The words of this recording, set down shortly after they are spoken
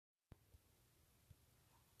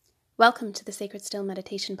Welcome to the Sacred Still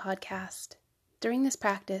Meditation Podcast. During this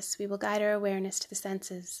practice, we will guide our awareness to the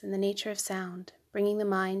senses and the nature of sound, bringing the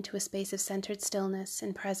mind to a space of centered stillness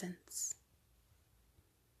and presence.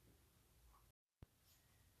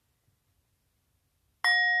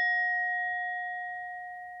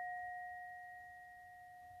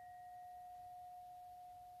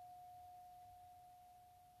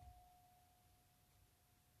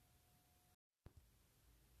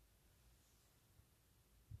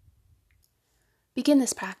 Begin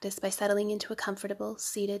this practice by settling into a comfortable,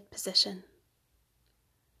 seated position.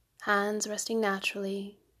 Hands resting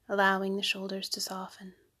naturally, allowing the shoulders to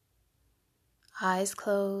soften. Eyes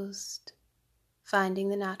closed, finding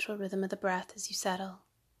the natural rhythm of the breath as you settle.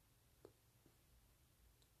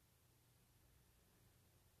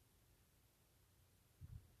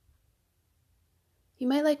 You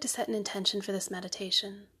might like to set an intention for this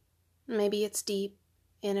meditation. Maybe it's deep,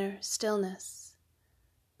 inner stillness,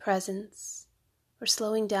 presence, or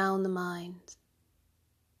slowing down the mind.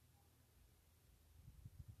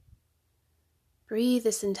 Breathe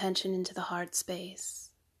this intention into the heart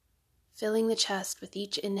space, filling the chest with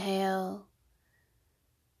each inhale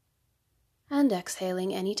and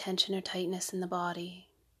exhaling any tension or tightness in the body.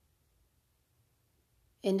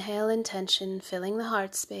 Inhale intention, filling the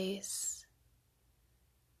heart space.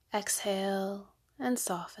 Exhale and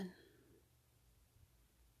soften.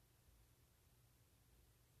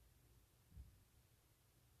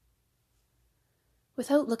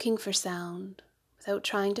 Without looking for sound, without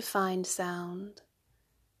trying to find sound,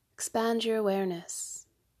 expand your awareness,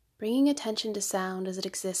 bringing attention to sound as it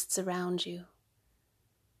exists around you.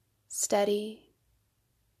 Steady,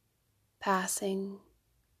 passing,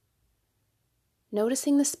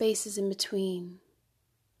 noticing the spaces in between,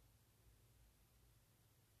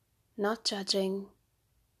 not judging,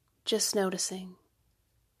 just noticing.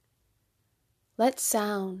 Let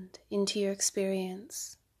sound into your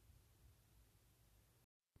experience.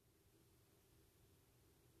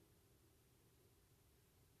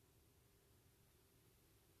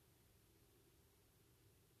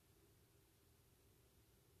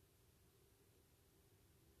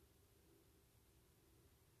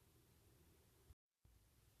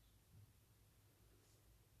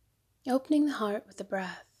 Opening the heart with the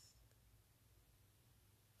breath,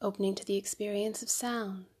 opening to the experience of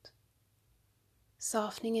sound,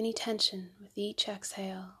 softening any tension with each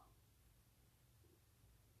exhale.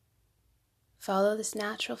 Follow this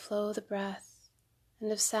natural flow of the breath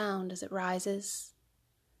and of sound as it rises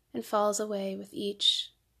and falls away with each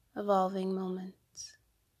evolving moment.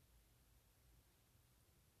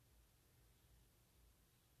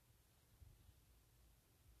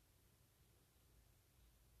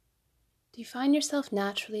 Do you find yourself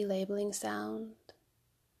naturally labeling sound?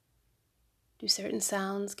 Do certain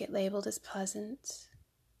sounds get labeled as pleasant,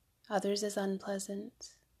 others as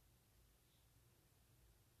unpleasant?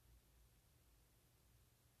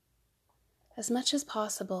 As much as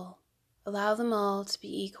possible, allow them all to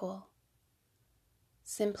be equal.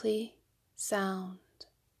 Simply sound.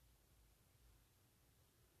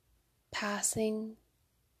 Passing,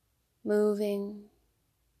 moving,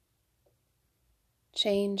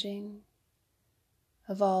 changing,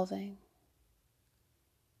 evolving.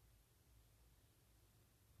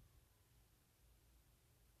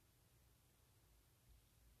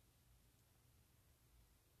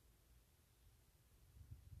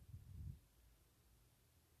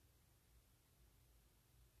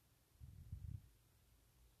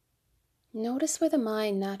 Notice where the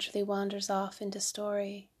mind naturally wanders off into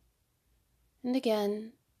story, and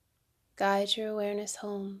again, guide your awareness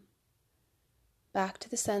home, back to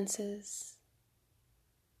the senses,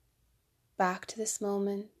 back to this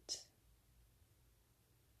moment,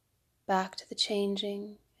 back to the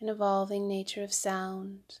changing and evolving nature of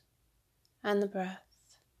sound and the breath.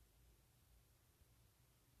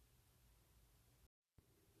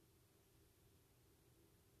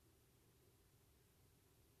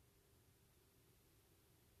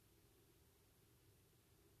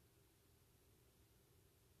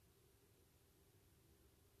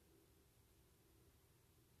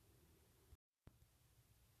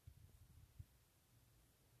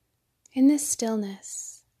 In this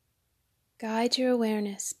stillness, guide your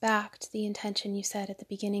awareness back to the intention you set at the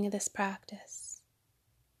beginning of this practice.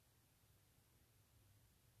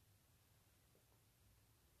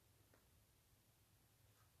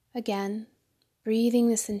 Again, breathing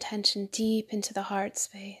this intention deep into the heart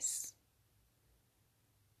space,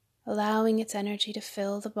 allowing its energy to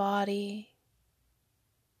fill the body,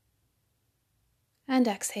 and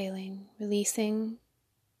exhaling, releasing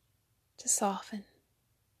to soften.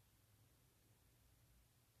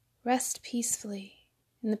 Rest peacefully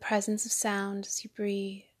in the presence of sound as you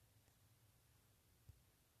breathe.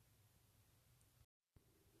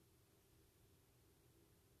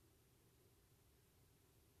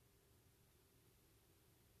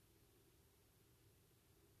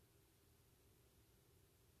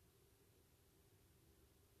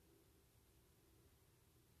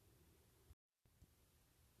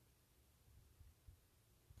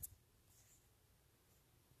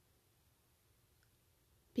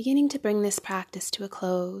 Beginning to bring this practice to a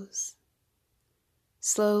close,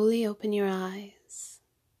 slowly open your eyes.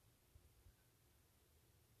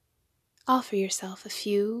 Offer yourself a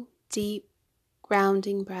few deep,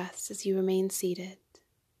 grounding breaths as you remain seated.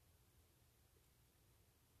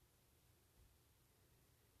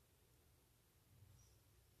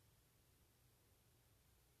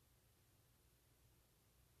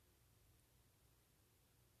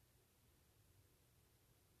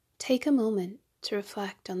 Take a moment to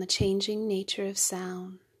reflect on the changing nature of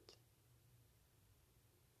sound.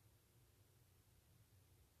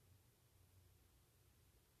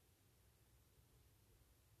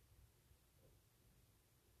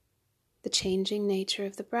 The changing nature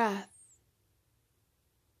of the breath.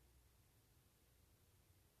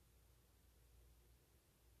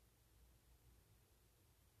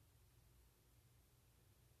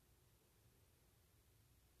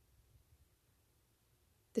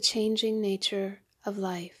 The changing nature of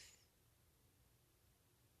life.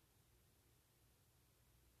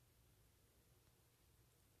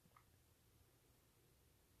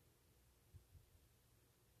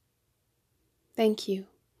 Thank you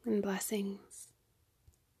and blessings.